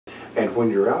And when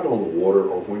you're out on the water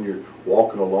or when you're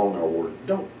walking along our water,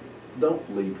 don't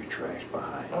leave your trash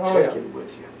behind. Take it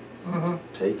with you.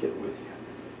 Take it with you.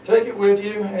 Take it with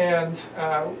you, and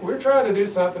we're trying to do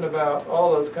something about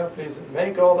all those companies that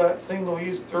make all that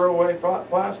single-use throwaway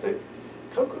plastic.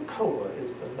 Coca-Cola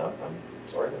is I'm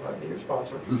sorry, that might be your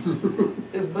sponsor,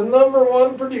 is the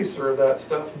 #1 producer of that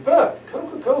stuff. But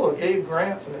Coca-Cola gave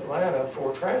grants in Atlanta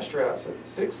for trash traps at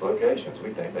 6 locations.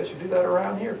 We think they should do that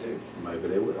around here too. Maybe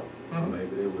they will.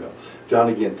 Maybe they will. John,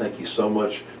 again, thank you so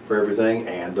much for everything,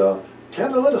 and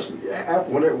kind of let us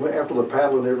after the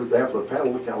paddle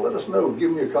kind of let us know.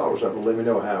 Give me a call or something. Let me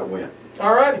know how it went.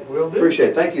 All righty, we'll do. Appreciate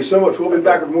it. Thank you so much. We'll be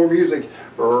back with more music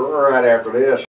right after this.